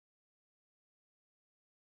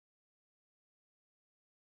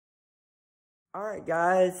Alright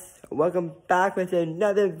guys, welcome back with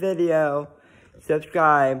another video.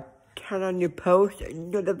 Subscribe, turn on your post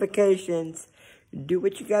notifications, do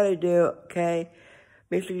what you gotta do, okay?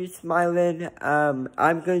 Make sure you're smiling. I'm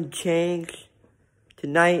gonna change.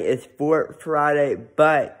 Tonight is Fort Friday,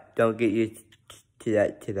 but don't get used to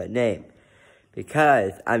that name.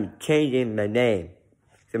 Because I'm changing my name.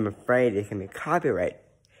 Because I'm afraid it's gonna be copyrighted.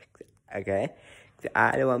 Okay?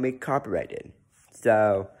 I don't want to be copyrighted.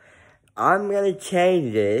 So I'm gonna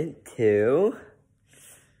change it to,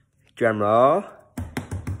 drumroll,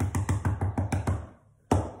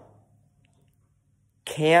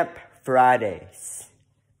 Camp Fridays.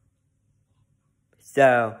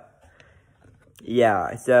 So,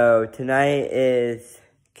 yeah, so tonight is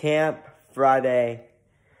Camp Friday.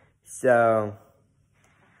 So,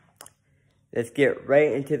 let's get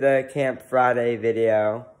right into the Camp Friday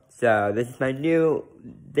video. So, this is my new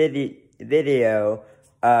video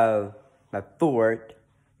of my fort,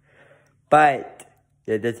 but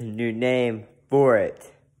there's a new name for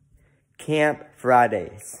it. Camp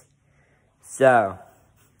Fridays. So,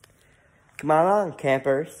 come on,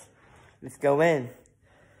 campers. Let's go in.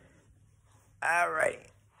 Alright.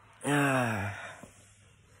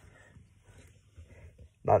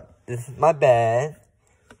 This is my bed.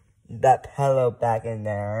 That pillow back in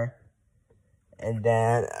there. And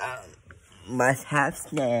then, must have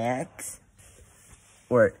snacks.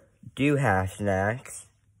 Or do have snacks.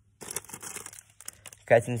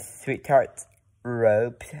 Got some sweet tarts,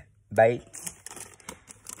 ropes, bites,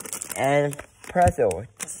 and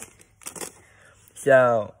pretzels.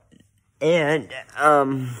 So,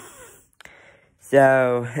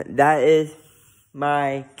 so that is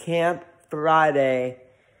my Camp Friday.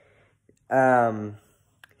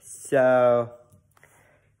 So,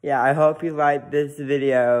 yeah, I hope you liked this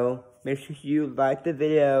video. Make sure you like the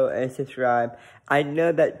video and subscribe. I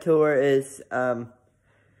know that tour is,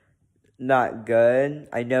 not good.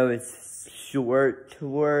 I know it's short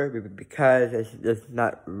tour because there's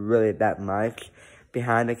not really that much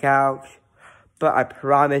behind the couch. But I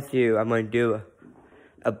promise you, I'm going to do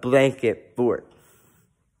a blanket fort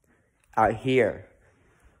out here.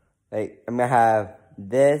 Like, I'm going to have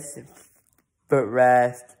this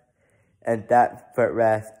footrest and that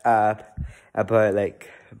footrest up. I put, like,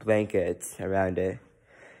 blankets around it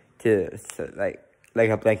to, so, like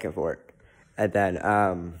a blanket fort. And then,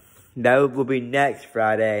 that will be next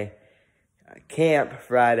Friday. Camp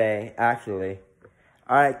Friday, actually.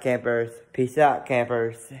 Alright, campers. Peace out,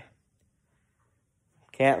 campers.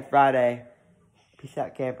 Camp Friday. Peace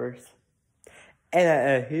out, campers.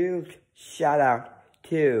 And a huge shout out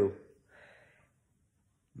to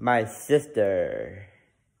my sister.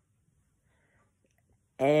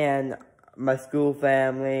 And my school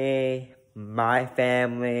family. My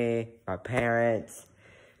family. My parents.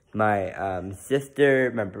 My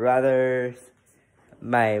sister, my brothers,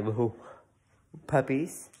 my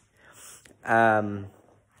puppies, and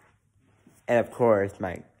of course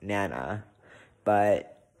my Nana.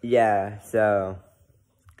 But yeah, so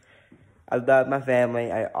I love my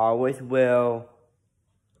family. I always will.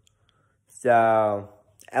 So,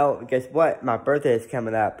 oh, guess what? My birthday is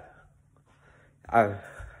coming up. I'm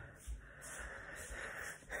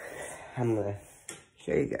gonna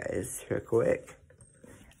show you guys real quick.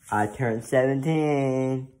 I turned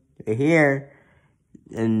 17 here,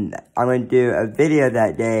 and I'm going to do a video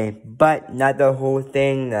that day, but not the whole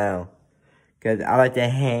thing though, because I like to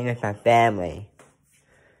hang with my family.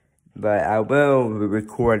 But I will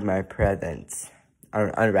record my presents,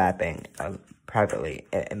 unwrapping privately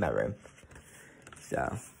in my room.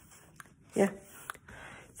 So, yeah.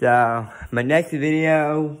 So, my next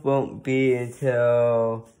video won't be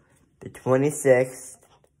until the 26th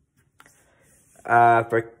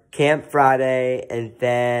for Camp Friday, and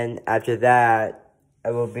then after that,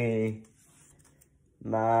 it will be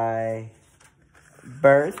my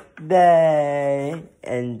birthday,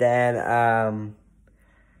 and then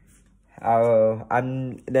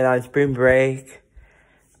then on spring break,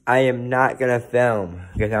 I am not gonna film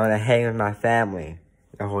because I want to hang with my family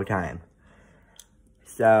the whole time.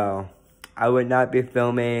 So I would not be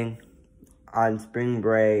filming on spring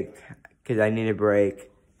break because I need a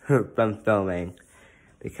break from filming.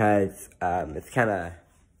 Because it's kind of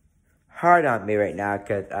hard on me right now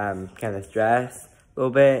because I'm kind of stressed a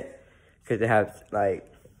little bit. Because I have, like,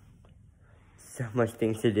 so much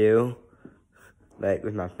things to do, like,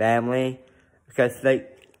 with my family. Because,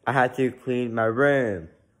 like, I had to clean my room.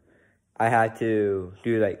 I had to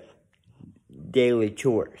do, like, daily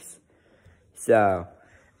chores. So,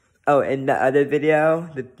 oh, in the other video,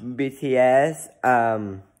 the BTS,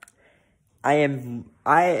 I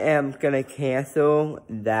am gonna cancel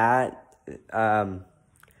that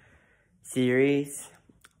series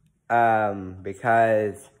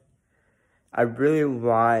because I really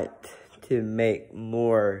want to make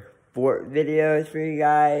more fort videos for you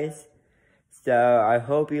guys. So I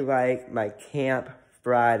hope you like my Camp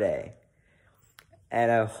Friday. And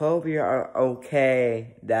I hope you are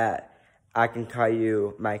okay that I can call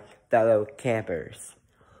you my fellow campers.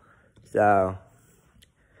 So,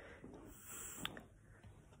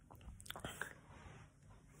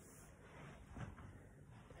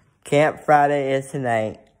 Camp Friday is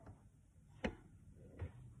tonight.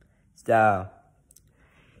 So,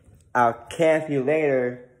 I'll camp you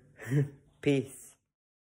later. Peace.